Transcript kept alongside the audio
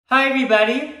Hi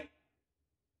everybody!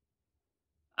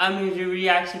 I'm going to do a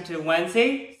reaction to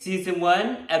Wednesday, Season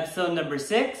 1, Episode number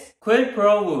 6, Quid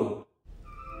Pro Woo.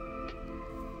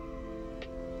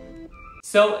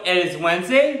 So it is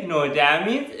Wednesday, you know what that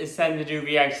means, it's time to do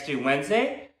reaction to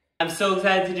Wednesday. I'm so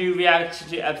excited to do reaction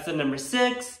to episode number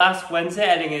 6. Last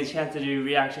Wednesday I didn't get a chance to do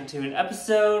reaction to an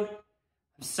episode.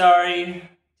 I'm sorry,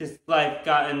 just life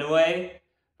got in the way.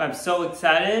 I'm so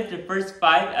excited. The first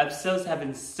 5 episodes have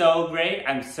been so great.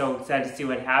 I'm so excited to see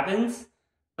what happens.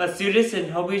 Let's do this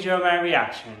and hope you enjoy my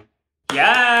reaction.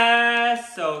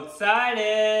 Yes! So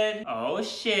excited! Oh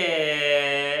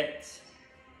shit!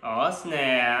 Oh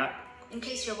snap! In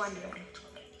case you're wondering,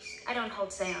 I don't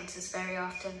hold seances very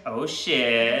often. Oh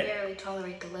shit! I barely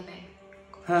tolerate the living.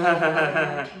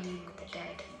 I commune with the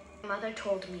dead. My mother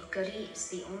told me Goody is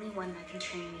the only one that can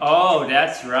train me. Oh,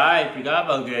 that's right. Forgot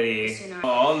about Goody.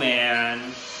 Oh man.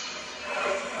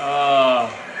 Oh.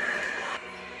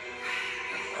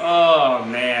 Oh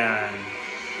man.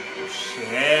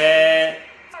 Shit.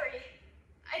 Sorry,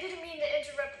 I didn't mean to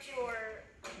interrupt your,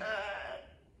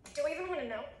 do I even want to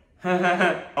know?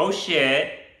 Oh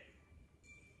shit.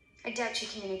 I doubt she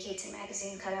communicates in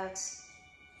magazine cutouts.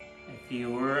 A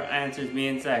viewer answers me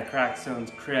inside Crackstone's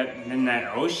crypt midnight.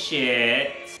 Oh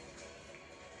shit.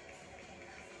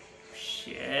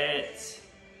 Shit.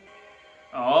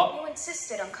 Oh. You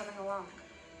insisted on coming along.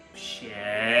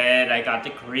 Shit. I got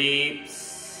the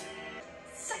creeps.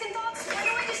 Second thoughts, why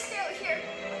don't I just stay out here?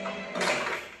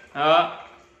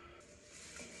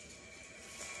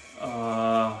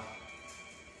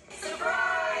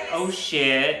 Surprise! Oh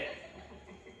shit.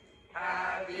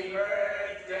 Happy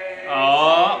birthday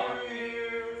Oh. to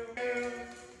you.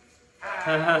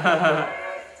 Happy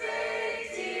birthday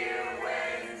to you,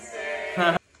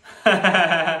 Wednesday. I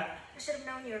should have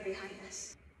known you were behind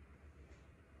this.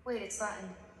 Wait, it's Latin.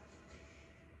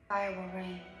 Fire will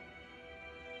rain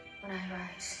when I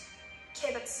rise.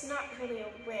 Okay, that's not really a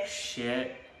wish.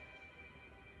 Shit.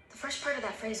 The first part of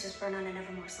that phrase was burned on an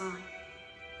Evermore song.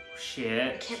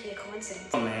 Shit. It can't be a coincidence.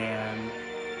 Oh man.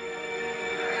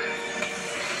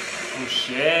 Oh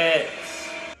shit.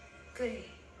 Goody,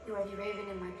 you are the raven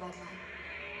in my bloodline.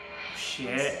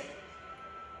 Shit.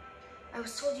 I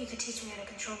was told you could teach me how to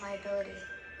control my ability.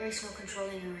 There is no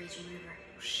controlling a raging river.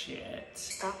 Shit.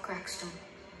 Stop, Crackstone.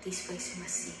 These places you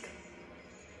must seek.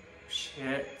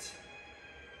 Shit.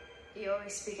 Do you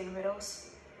always speak in riddles?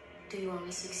 Do you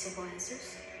always seek simple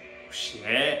answers?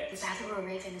 Shit. The path of a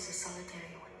raven is a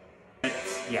solitary one.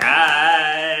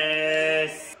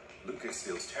 Yes. Lucas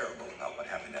feels terrible about what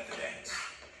happened at the dance.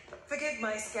 Forgive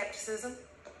my skepticism,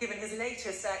 given his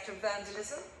latest act of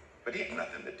vandalism. But he had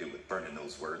nothing to do with burning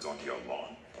those words onto your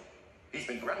lawn. He's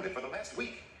been grounded for the last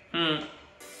week. Ugh.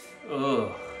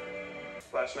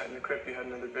 Last night in the crypt, you had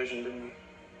another vision, didn't you?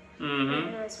 I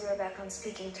didn't realize we were back on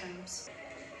speaking terms.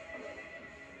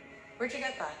 Where'd you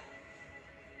get that?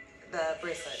 The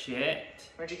bracelet. Shit.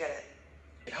 Where'd you get it?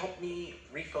 It helped me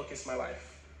refocus my life.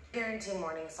 Guarantee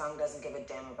Morning Song doesn't give a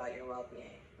damn about your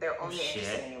well-being. They're only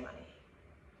interested in your money.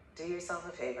 Do yourself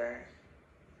a favor.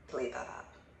 Delete that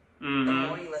app. The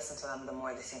more you listen to them, the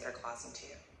more they sink their claws into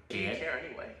you. Do you care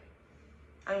anyway?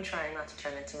 I'm trying not to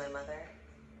turn into my mother.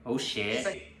 Oh shit.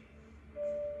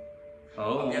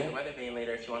 I'll be at the Oh. weather vane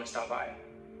later if you want to stop by.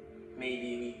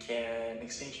 Maybe we can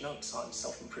exchange notes on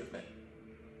self-improvement.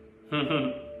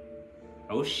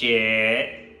 Oh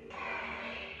shit.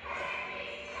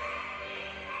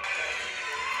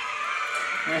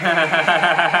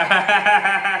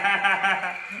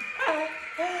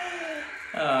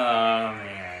 Oh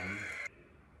man.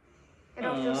 It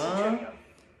all feels so trivial.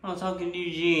 I was talking to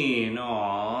Eugene.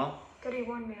 Aww. Goody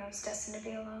warned me I was destined to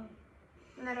be alone,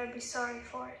 and that I'd be sorry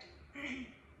for it.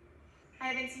 I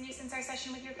haven't seen you since our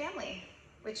session with your family,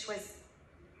 which was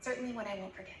certainly one I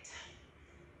won't forget.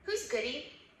 Who's Goody?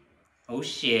 Oh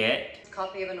shit.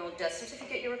 Copy of an old death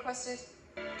certificate you requested?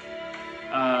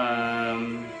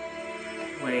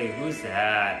 Wait, who's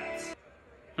that?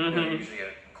 You're usually a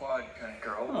quad kind of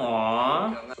girl.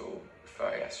 Aww. So if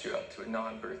I asked you out to a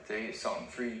non-birthday,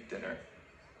 song-free dinner,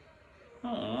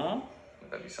 Aww. would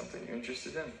that be something you're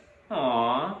interested in?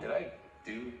 Aww. Did I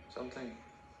do something?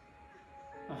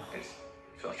 I just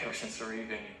feel like ever since the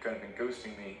rave-in, you've kind of been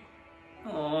ghosting me.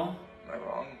 Aww. Am I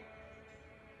wrong?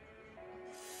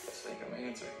 Guess I got my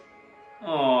answer.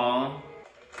 Aww.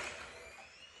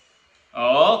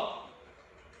 Oh.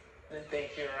 I didn't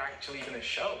think you were actually going to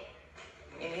show.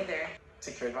 Me neither.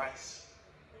 Take your advice.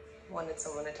 Wanted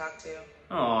someone to talk to.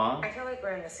 Aww. I feel like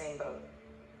we're in the same boat.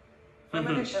 My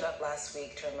mother showed up last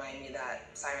week to remind me that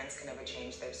sirens can never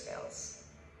change their scales.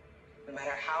 No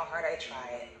matter how hard I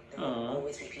try, there will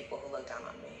always be people who look down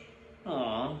on me.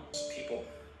 Aw. People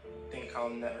think I'll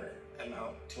never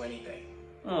amount to anything.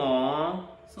 Aw.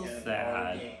 So And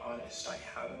sad. being honest, I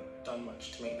haven't done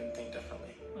much to make them think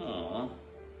differently. Aw.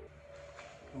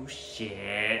 Oh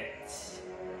shit.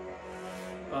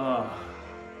 Oh.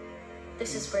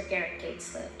 This is where Garrett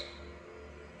Gates lived.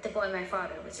 The boy my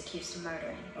father was accused of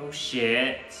murdering. Oh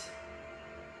shit.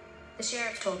 The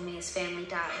sheriff told me his family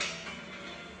died,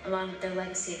 along with their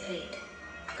legacy of hate.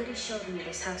 Goody showed me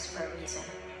this house for a reason.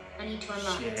 I need to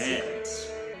unlock its Shit.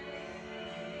 secrets.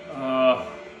 Oh.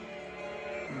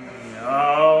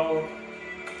 No.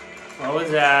 What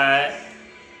was that?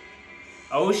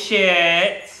 Oh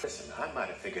shit. Listen, I might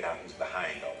have figured out who's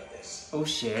behind all of this. Oh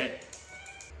shit.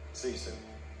 See you soon.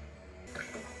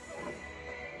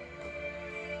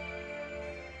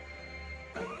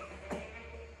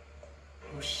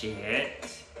 Oh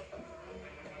shit.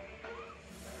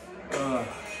 Ugh.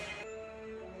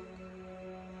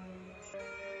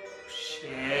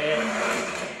 Shit.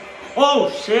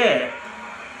 Oh shit.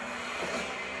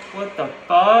 What the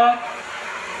fuck?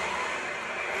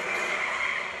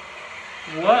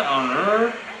 What on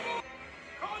earth?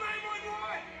 Call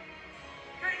 911!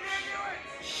 Get an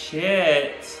ambulance!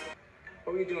 Shit.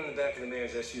 What were you doing in the back of the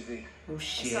mayor's SUV? Oh I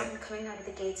shit. saw him coming out of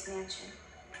the Gates mansion.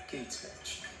 Gates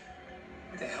match.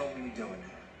 What the hell were you doing?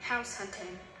 House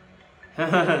hunting.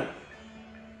 Oh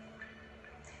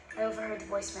I overheard the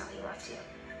voicemail he left you.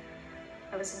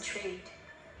 I was intrigued.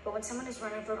 But when someone is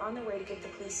run over on their way to give the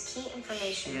police key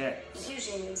information, Shit. it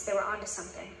usually means they were onto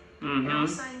something. And all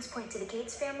Mm-hmm. signs point to the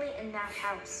Gates family in that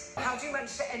house. How do you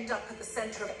manage to end up at the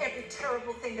center of every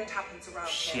terrible thing that happens around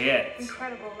here? Shit.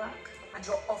 Incredible luck. And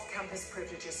your off-campus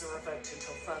privileges are revoked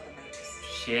until further notice.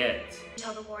 Shit.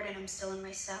 Tell the warden I'm still in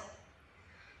my cell.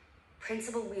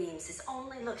 Principal Weems is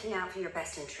only looking out for your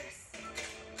best interests.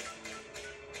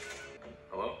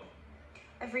 Hello?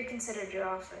 I've reconsidered your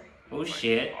offer. Oh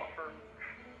shit.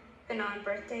 The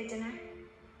non-birthday dinner.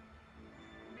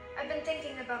 I've been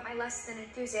thinking about my less than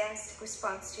enthusiastic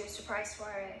response to your surprise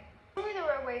soiree. If only there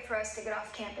were a way for us to get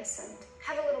off campus and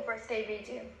have a little birthday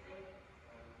redo.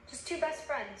 Just two best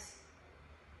friends.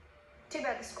 Too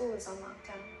bad the school is on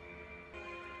lockdown.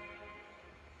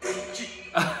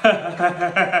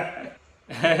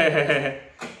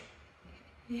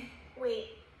 Wait,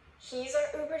 he's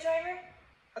our Uber driver?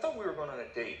 I thought we were going on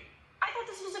a date. I thought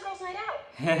this was a girls' night out.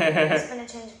 There's been a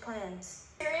change of plans.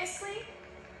 Seriously?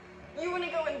 You want to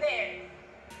go in there?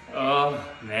 Oh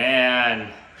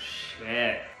man.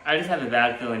 Shit. I just have a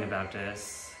bad feeling about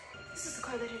this. This is the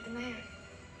car that hit the mayor.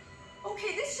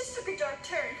 Okay, this just took a dark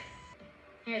turn.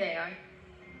 Here they are.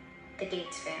 The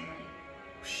Gates family.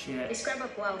 They Shit. scrub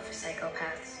up well for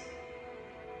psychopaths.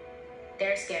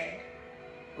 They're scared.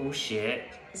 Oh shit.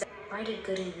 Why did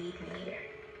Goody lead me here?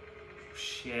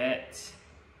 Shit.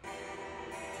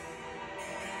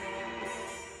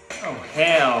 Oh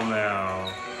hell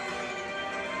no.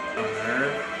 On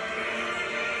Earth.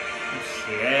 Oh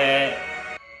shit.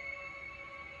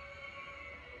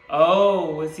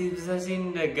 Oh, was he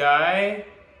possessing the guy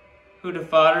who the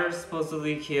father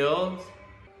supposedly killed?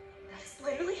 That's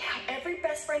literally how every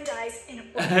best friend dies in a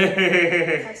book.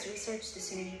 The less research, the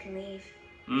sooner you can leave.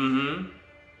 Mm-hmm.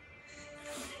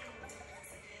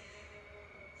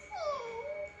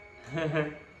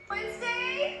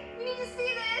 Wednesday, you need to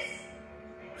see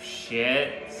this.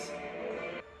 Shit.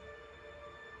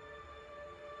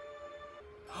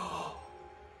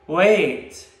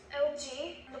 Wait.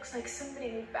 LG, looks like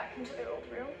somebody moved back into their old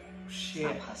room. It's Shit.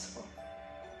 not possible.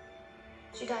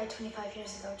 She died 25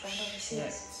 years ago, drowned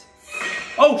overseas. Shit.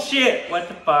 Oh shit! What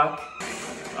the fuck?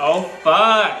 Oh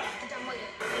fuck!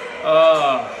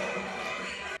 Oh.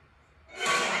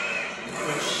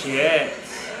 Oh shit.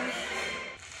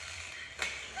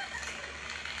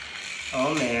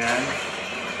 Oh man.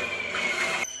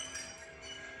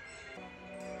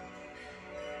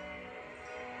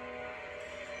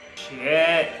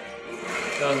 Shit.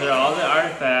 Those are all the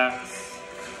artifacts.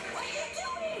 What are you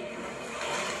doing?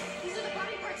 These are the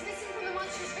body parts missing from the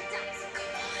monster's victims. Come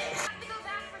on! I have to go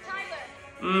back for Tyler.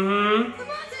 Mm-hmm. The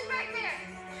monster's back there!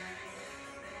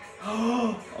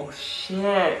 Oh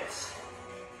shit.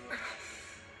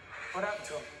 What happened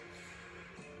to him?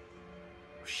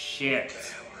 Shit.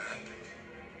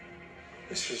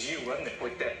 This was you, wasn't it?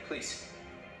 Wait, Dad, please.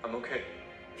 I'm okay.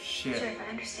 Shit. Sheriff, I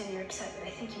understand you're upset, but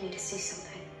I think you need to see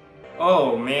something.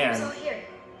 Oh It's all man. here.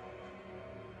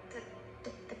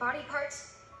 The body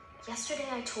parts. Yesterday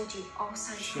I told you all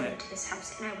signs Shit. pointed to this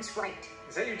house, and I was right.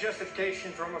 Is that your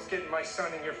justification for almost getting my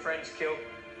son and your friends killed?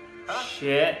 Huh?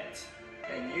 Shit.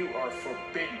 And you are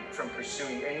forbidden from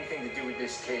pursuing anything to do with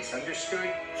this case, understood?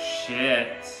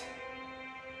 Shit.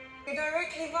 You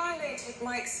directly violated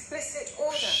my explicit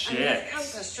order and left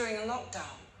campus during a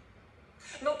lockdown.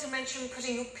 Not to mention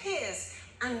putting your peers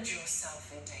and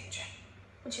yourself in danger.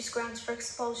 Which is grounds for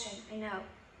expulsion, I know.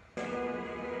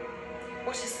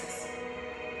 What is this?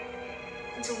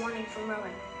 It's a warning from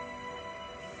Rowan.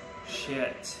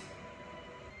 Shit.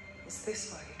 Is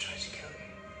this why he tried to kill you?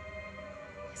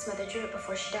 His mother drew it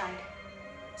before she died.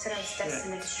 Said I was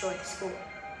destined to destroy the school.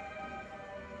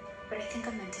 But I think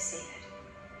I'm meant to save it.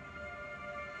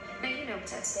 Now you know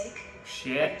what's at stake.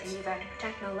 Shit. Everything you've had to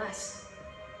protect, no less.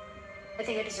 I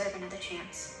think I deserve another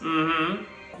chance. Mm-hmm.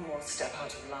 One more step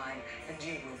out of line and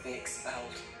you will be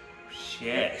expelled.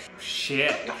 Shit.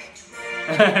 Shit.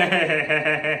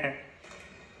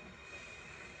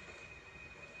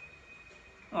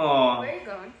 Oh. Where are you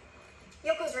going?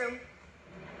 Yoko's room.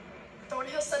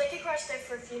 Thornhill said I could crash there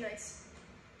for a few nights.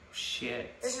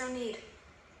 Shit. There's no need.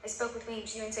 I spoke with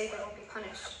Weems. You and Xavier won't be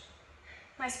punished.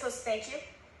 Am I supposed to thank you?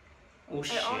 Oh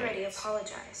shit. I already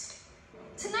apologized.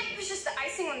 Tonight was just the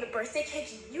icing on the birthday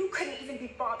cake you couldn't even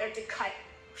be bothered to cut.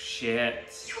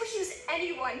 Shit. You'll use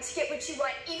anyone to get what you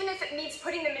want, even if it means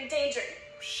putting them in danger.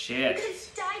 Shit. You could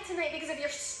have died tonight because of your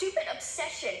stupid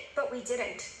obsession. But we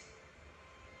didn't.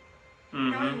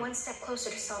 Now I'm one step closer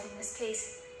to solving this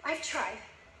case. I've tried.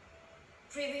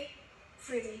 Really,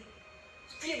 really,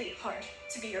 really hard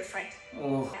to be your friend.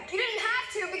 Oh. You didn't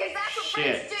have to because that's what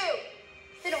friends do.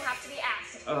 They don't have to be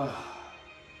asked. Ugh.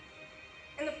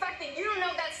 And the fact that you don't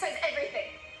know that says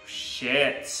everything.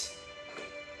 Shit.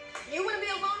 You want to be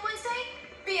alone Wednesday?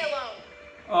 Be alone.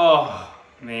 Oh,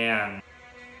 man.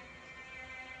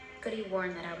 Goody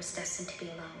warned that I was destined to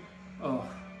be alone. Oh.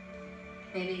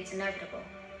 Maybe it's inevitable.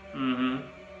 Mm-hmm.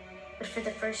 But for the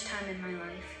first time in my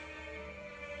life,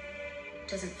 it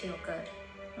doesn't feel good.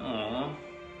 Aww.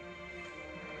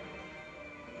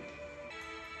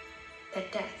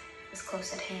 That death is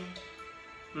close at hand.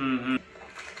 Mm-hmm.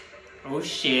 Oh,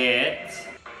 shit.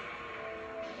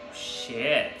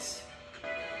 Shit.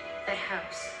 That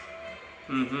house.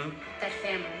 Mm-hmm. That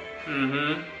family.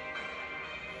 Mm-hmm.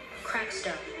 Crack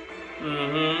stuff.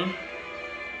 Mm-hmm.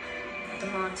 The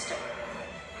monster.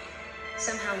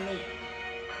 Somehow me.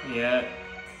 Yeah.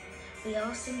 We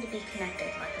all seem to be connected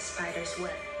like a spider's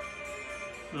web.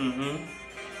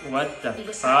 Mm-hmm. What the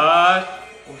fuck?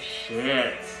 Oh,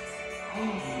 shit.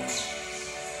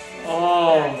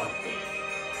 Oh.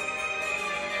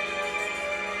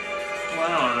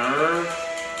 What on earth?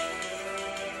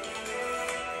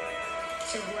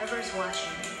 So whoever's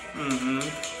watching me,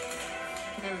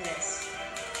 know this.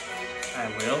 I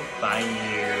will find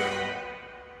you.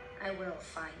 I will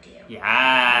find you.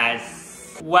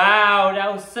 Yes. Wow,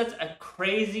 that was such a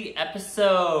crazy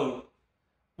episode.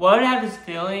 Well, I have this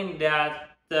feeling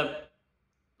that the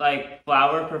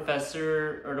flower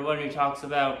professor, or the one who talks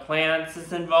about plants,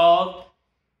 is involved.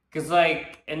 Cause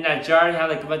in that jar they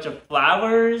have a bunch of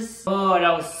flowers. Oh,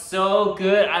 that was so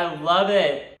good. I love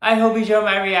it. I hope you enjoyed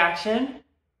my reaction.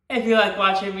 If you like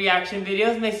watching reaction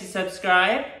videos, make sure you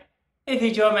subscribe. If you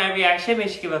enjoyed my reaction, make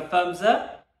sure you give a thumbs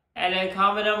up. And then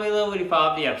comment down below what you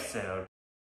thought of the episode.